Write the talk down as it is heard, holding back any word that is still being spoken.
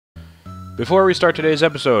Before we start today's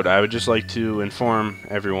episode, I would just like to inform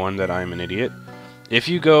everyone that I'm an idiot. If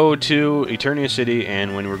you go to Eternia City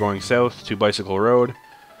and when we're going south to Bicycle Road,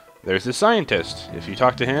 there's this scientist. If you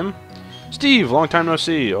talk to him, Steve, long time no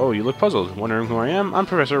see. Oh, you look puzzled. Wondering who I am? I'm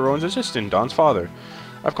Professor Rowan's assistant, Don's father.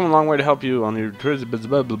 I've come a long way to help you on your... Blah,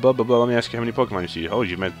 blah, blah, blah, blah. Let me ask you how many Pokemon you see. Oh,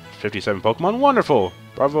 you met 57 Pokemon? Wonderful!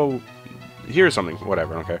 Bravo. Here's something.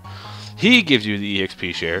 Whatever, okay. He gives you the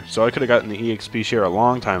EXP share, so I could have gotten the EXP share a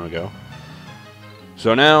long time ago.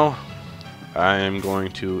 So now, I am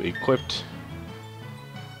going to equip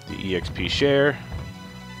the EXP share.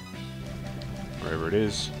 Wherever it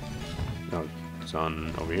is. No, it's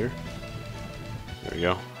on over here. There we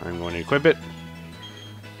go. I'm going to equip it.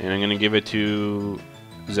 And I'm going to give it to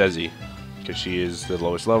Zezzy, because she is the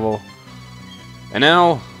lowest level. And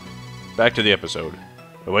now, back to the episode.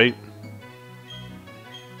 Oh, wait.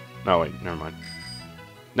 No, wait, never mind.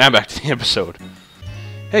 Now back to the episode.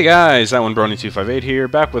 Hey guys, that one Brony258 here,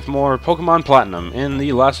 back with more Pokemon Platinum. In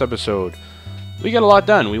the last episode, we got a lot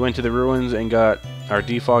done. We went to the ruins and got our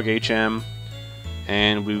Defog HM,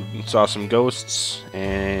 and we saw some ghosts,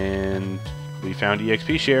 and we found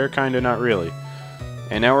EXP share, kinda, not really.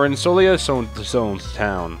 And now we're in Solocian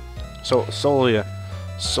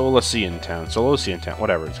Town,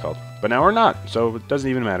 whatever it's called. But now we're not, so it doesn't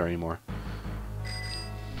even matter anymore.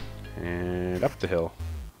 And up the hill.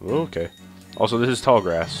 Okay. Also, this is tall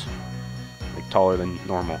grass. Like, taller than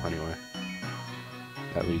normal, anyway.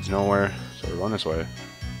 That leads nowhere, so we're going this way.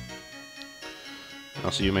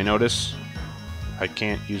 Also, you may notice, I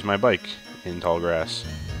can't use my bike in tall grass.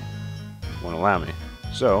 It won't allow me.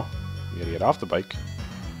 So, we gotta get off the bike.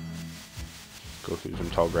 Go through some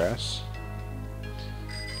tall grass.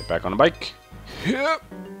 Get back on the bike. Yep.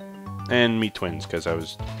 And meet twins, because I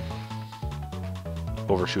was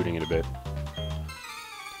overshooting it a bit.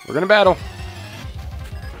 We're gonna battle.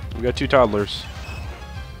 We got two toddlers.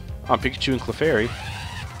 Oh, Pikachu and Clefairy.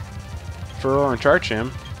 Furrow and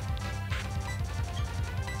Charcham.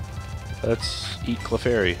 Let's eat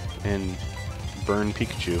Clefairy and burn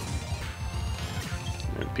Pikachu.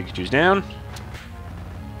 And Pikachu's down.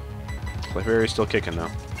 Clefairy's still kicking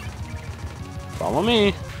though. Follow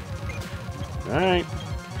me. Alright.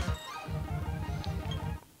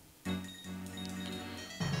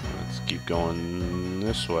 Let's keep going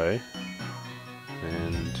this way.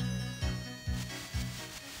 And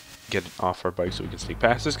get off our bike so we can sneak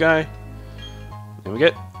past this guy. And we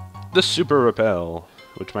get the Super Repel,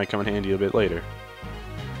 which might come in handy a bit later.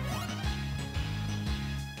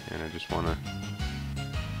 And I just want to...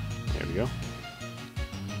 There we go.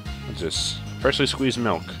 What's this? Freshly squeezed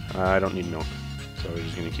milk. I don't need milk, so we're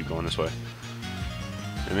just going to keep going this way.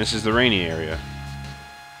 And this is the rainy area.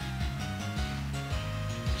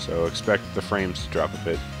 So expect the frames to drop a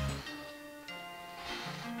bit.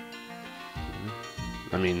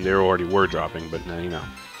 I mean, they already were dropping, but now you know.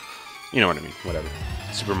 You know what I mean. Whatever.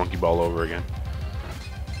 Super Monkey Ball over again.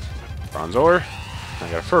 Bronzor.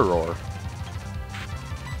 I got a Furrow.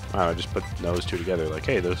 Wow, I just put those two together. Like,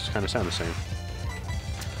 hey, those kind of sound the same.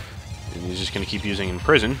 And he's just going to keep using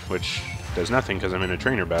Imprison, which does nothing because I'm in a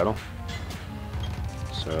trainer battle.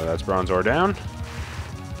 So that's Bronzor down.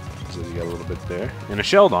 So you got a little bit there. And a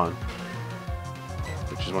Sheldon,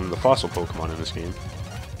 which is one of the fossil Pokemon in this game.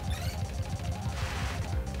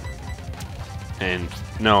 And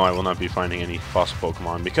no, I will not be finding any fossil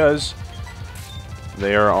Pokemon because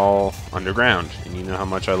they are all underground. And you know how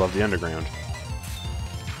much I love the underground.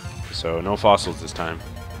 So no fossils this time.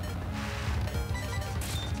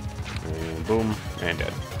 And boom, and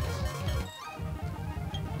dead.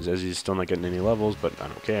 Zezzy's still not getting any levels, but I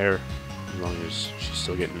don't care. As long as she's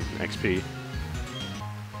still getting XP.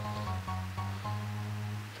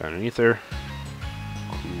 Found an Ether.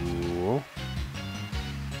 Cool.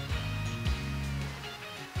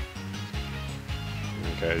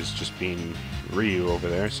 Okay, it's just being Ryu over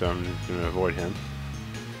there, so I'm going to avoid him.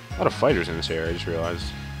 A lot of fighters in this area, I just realized.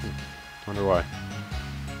 Wonder why.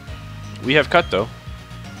 We have Cut, though.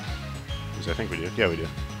 Because I think we do. Yeah, we do.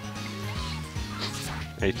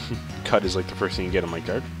 Hey, Cut is like the first thing you get on my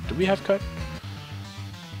card. Do we have Cut?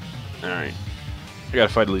 Alright. I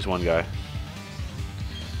gotta fight at least one guy.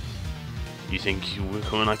 You think you will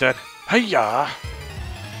come in like that? Hiya!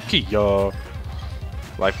 Kia!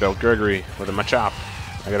 Life Belt Gregory with a Machop.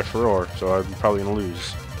 I got a Furore, so I'm probably gonna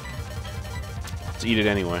lose. Let's eat it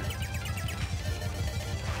anyway.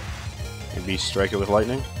 Maybe strike it with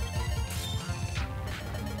lightning?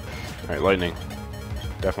 Alright, lightning.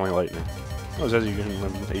 Definitely lightning. Oh, it says you can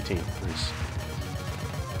level 18. Nice.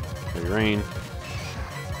 Heavy rain.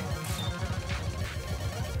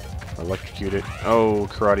 Electrocute it. Oh,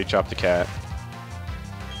 karate chop the cat.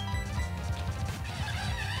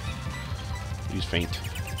 Use feint.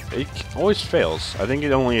 It always fails. I think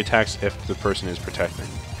it only attacks if the person is protecting.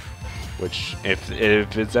 Which, if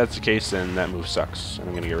that's the case, then that move sucks. And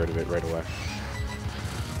I'm going to get rid of it right away.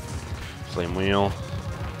 Flame Wheel.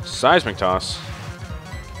 Seismic Toss.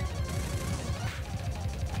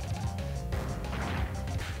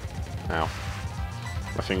 Ow.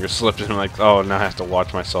 My finger slipped and I'm like, oh, now I have to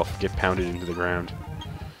watch myself get pounded into the ground.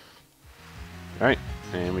 Alright,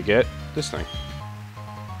 and we get this thing.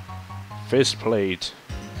 Fist Plate.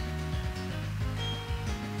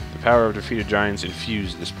 The power of defeated giants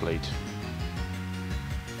infuse this plate.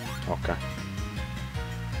 Okay.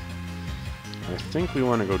 I think we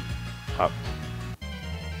want to go up.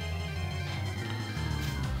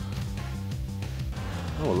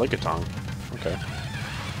 Oh, like a tongue. Okay.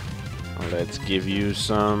 Let's give you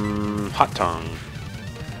some hot tongue.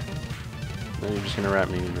 Then you're just gonna wrap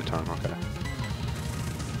me in the tongue, okay.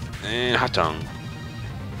 And hot tongue.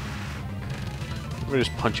 I'm gonna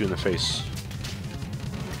just punch you in the face.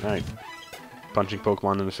 Alright. Punching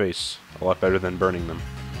Pokemon in the face. A lot better than burning them.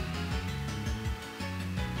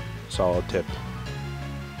 Solid tip.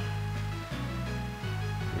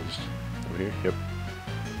 Just over here? Yep.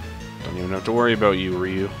 Don't even have to worry about you,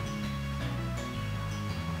 Ryu.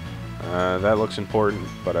 That looks important,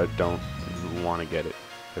 but I don't want to get it,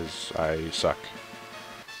 because I suck.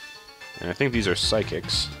 And I think these are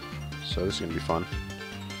psychics, so this is going to be fun.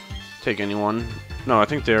 Take anyone. No, I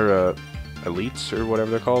think they're elites, or whatever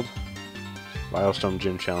they're called. Vilestone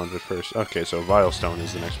Gym Challenge at first. Okay, so Vilestone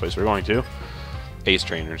is the next place we're going to. Ace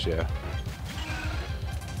Trainers, yeah.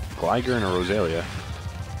 Gligar and a Rosalia.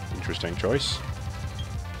 Interesting choice.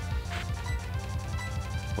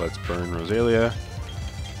 Let's burn Rosalia.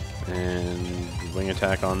 And wing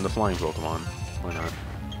attack on the flying Pokemon. Why not?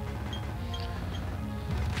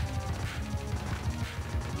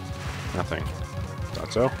 Nothing.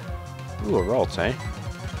 Thought so. Ooh, a Ralts, eh?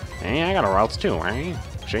 Hey, I got a Ralts too, eh?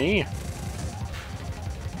 See?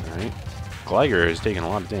 Alright. Gligar is taking a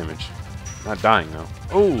lot of damage. Not dying, though.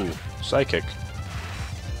 Oh! Psychic.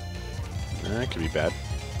 That could be bad.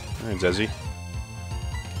 Alright, Zezzy.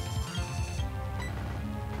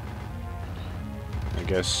 I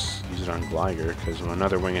guess use it on Gligar, because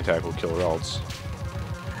another wing attack will kill Ralts.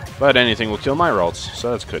 But anything will kill my Ralts,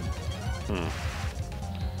 so that's good.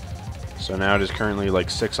 So now it is currently like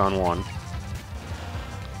 6-on-1.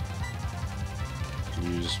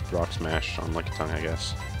 Use Rock Smash on Lick Tongue, I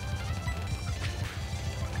guess.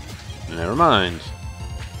 Never mind.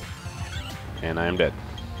 And I am dead.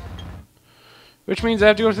 Which means I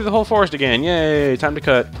have to go through the whole forest again. Yay! Time to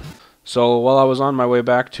cut. So while I was on my way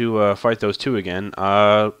back to fight those two again,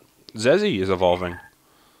 Zezzy is evolving.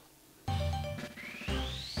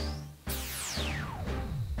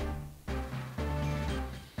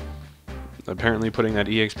 Apparently putting that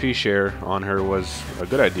EXP share on her was a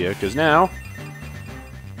good idea, because now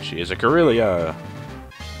she is a Corellia.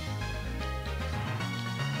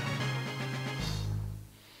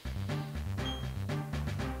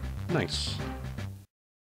 Nice.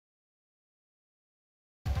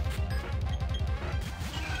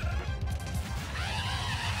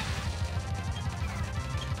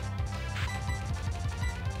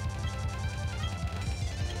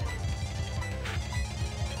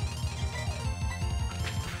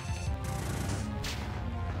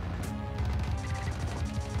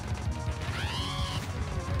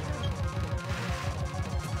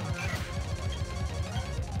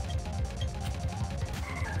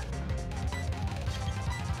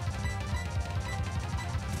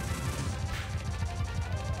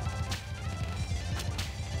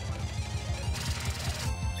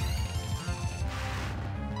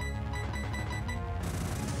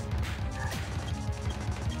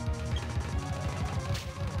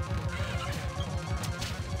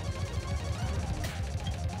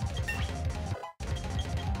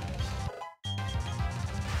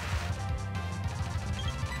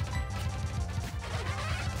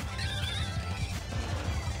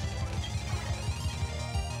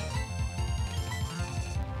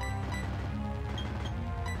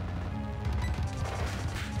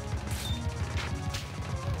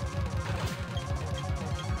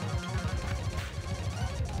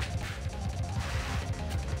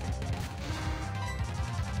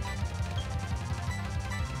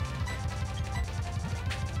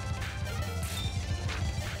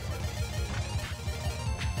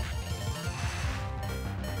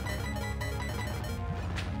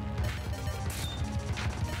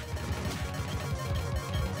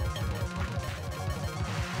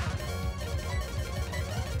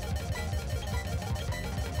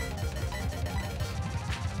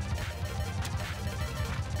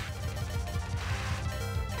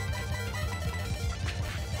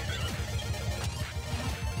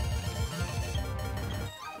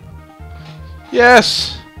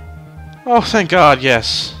 Yes! Oh, thank God,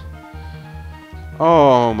 yes.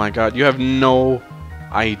 Oh my God, you have no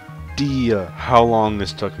idea how long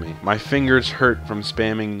this took me. My fingers hurt from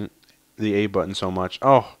spamming the A button so much.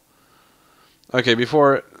 Oh. Okay,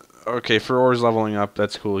 okay, for Or's leveling up,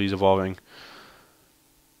 that's cool, he's evolving.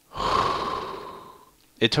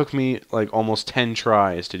 It took me like almost 10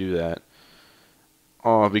 tries to do that.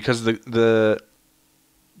 Oh, because the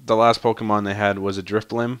last Pokemon they had was a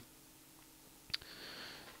Drifblim.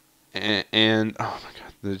 And oh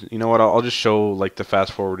my God, you know what? I'll just show like the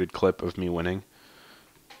fast forwarded clip of me winning.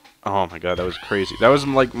 Oh my God, that was crazy. That was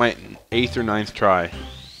like my 8th or 9th try.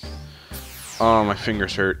 Oh, my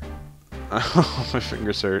fingers hurt. Oh, my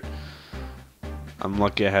fingers hurt. I'm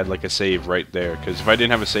lucky I had like a save right there, because if I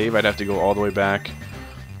didn't have a save, I'd have to go all the way back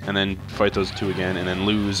and then fight those two again, and then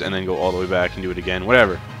lose, and then go all the way back and do it again.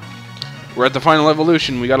 Whatever. We're at the final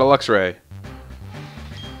evolution. We got a Luxray.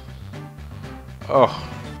 Oh.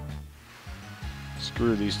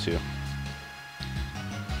 Screw these two.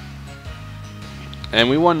 And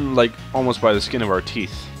we won, like, almost by the skin of our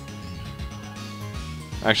teeth.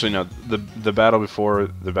 Actually, no. The battle before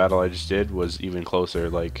the battle I just did was even closer.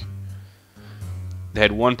 Like, they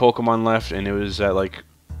had one Pokemon left, and it was at, like,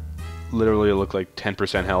 literally it looked like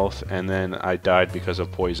 10% health, and then I died because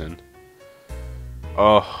of poison.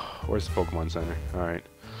 Oh, where's the Pokemon Center? Alright.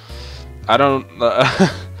 I don't...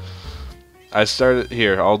 I started...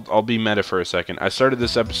 Here, I'll be meta for a second. I started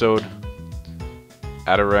this episode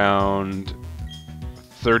at around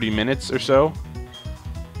 30 minutes or so,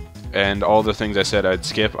 and all the things I said I'd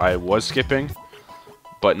skip, I was skipping,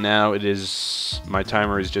 but now it is... My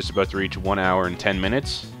timer is just about to reach 1 hour and 10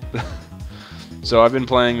 minutes. So I've been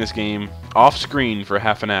playing this game off-screen for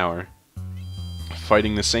half an hour,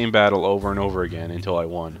 fighting the same battle over and over again until I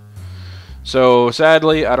won. So,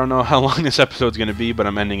 sadly, I don't know how long this episode's going to be, but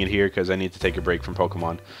I'm ending it here because I need to take a break from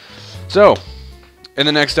Pokemon. So, in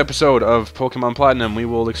the next episode of Pokemon Platinum, we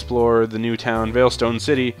will explore the new town, Veilstone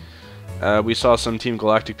City. We saw some Team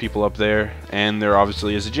Galactic people up there, and there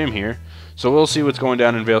obviously is a gym here. So we'll see what's going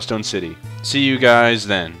down in Veilstone City. See you guys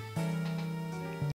then.